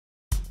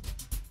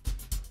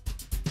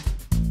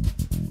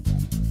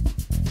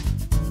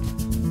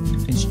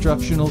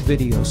instructional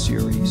video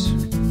series.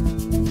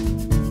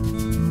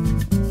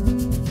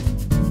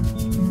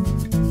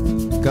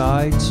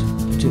 Guides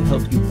to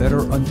help you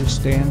better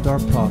understand our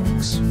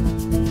products.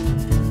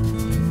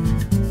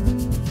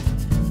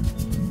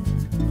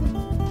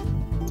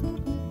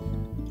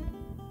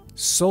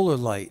 Solar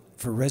light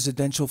for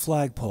residential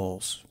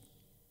flagpoles.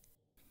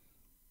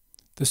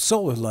 The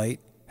solar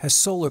light has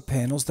solar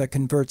panels that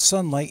convert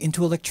sunlight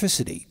into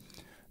electricity.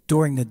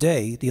 During the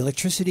day, the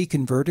electricity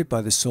converted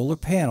by the solar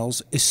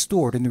panels is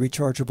stored in the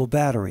rechargeable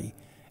battery.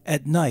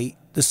 At night,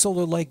 the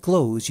solar light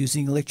glows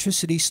using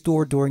electricity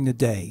stored during the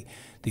day.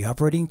 The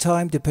operating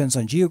time depends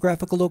on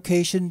geographical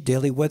location,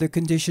 daily weather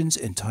conditions,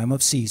 and time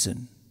of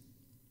season.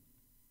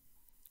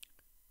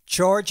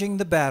 Charging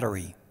the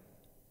battery.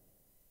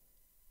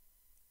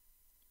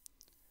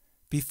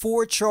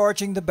 Before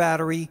charging the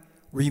battery,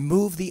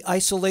 remove the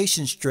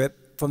isolation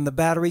strip from the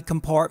battery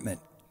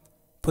compartment.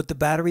 Put the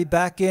battery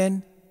back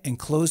in and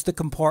close the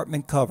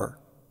compartment cover.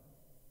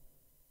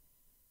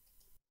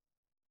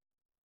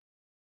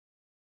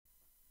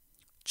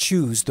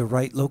 Choose the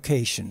right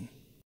location.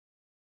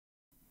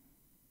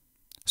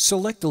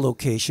 Select a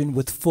location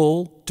with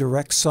full,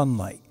 direct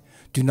sunlight.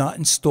 Do not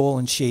install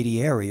in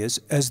shady areas,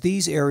 as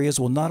these areas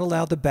will not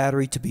allow the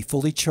battery to be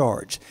fully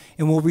charged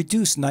and will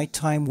reduce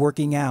nighttime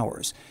working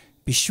hours.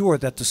 Be sure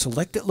that the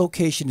selected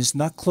location is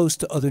not close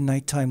to other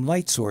nighttime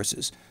light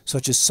sources,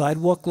 such as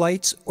sidewalk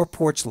lights or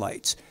porch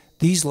lights.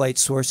 These light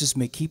sources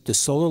may keep the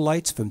solar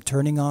lights from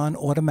turning on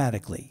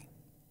automatically.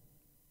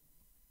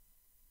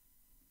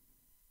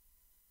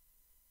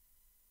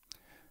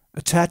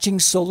 Attaching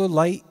solar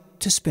light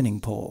to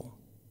spinning pole.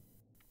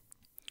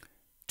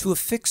 To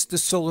affix the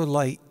solar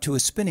light to a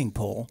spinning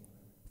pole,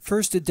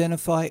 first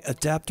identify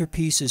adapter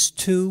pieces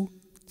 2,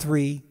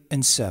 3,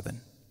 and 7.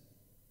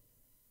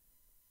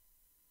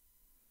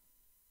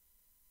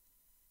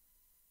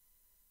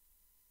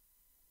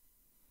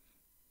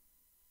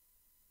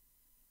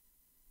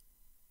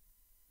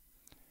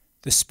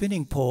 The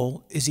spinning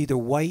pole is either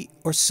white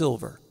or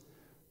silver.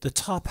 The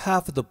top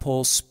half of the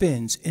pole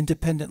spins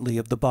independently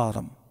of the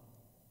bottom.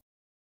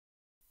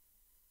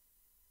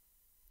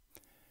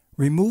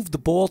 Remove the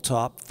ball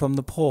top from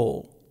the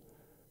pole.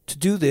 To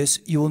do this,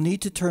 you will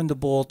need to turn the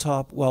ball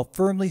top while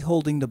firmly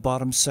holding the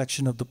bottom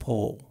section of the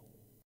pole.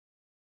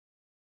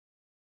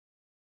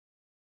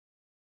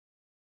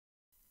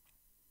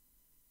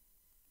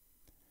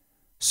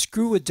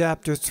 Screw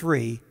adapter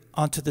 3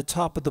 onto the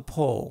top of the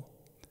pole.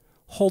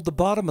 Hold the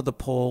bottom of the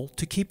pole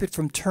to keep it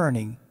from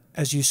turning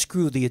as you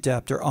screw the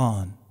adapter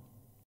on.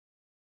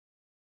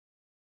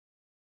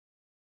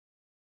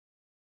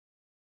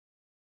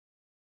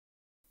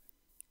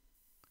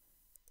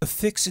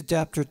 Affix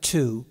adapter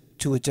 2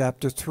 to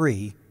adapter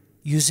 3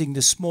 using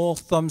the small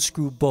thumb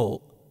screw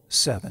bolt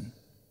 7.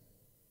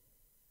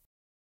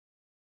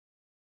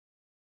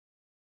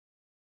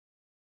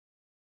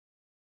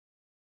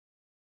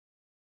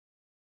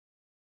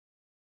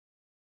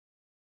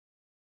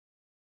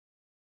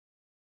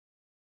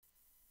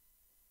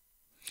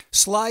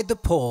 Slide the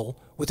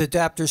pole with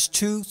adapters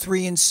 2,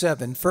 3, and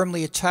 7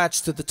 firmly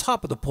attached to the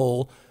top of the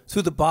pole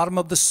through the bottom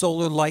of the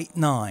solar light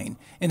 9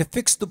 and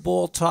affix the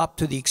ball top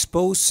to the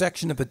exposed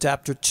section of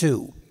adapter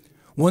 2.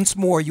 Once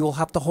more, you will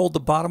have to hold the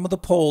bottom of the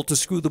pole to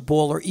screw the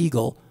ball or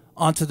eagle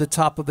onto the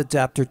top of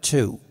adapter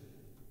 2.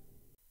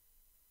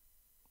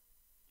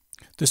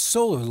 The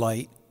solar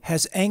light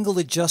has angle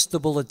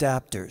adjustable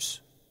adapters.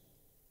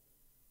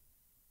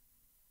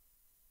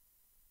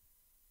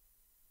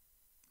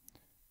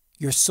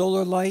 Your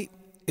solar light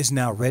is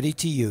now ready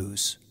to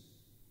use.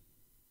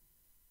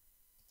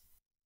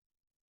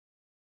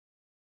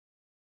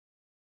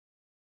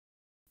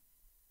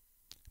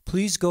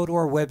 Please go to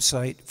our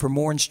website for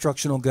more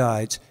instructional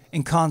guides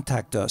and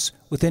contact us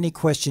with any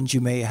questions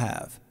you may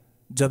have.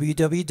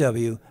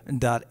 www.annan.com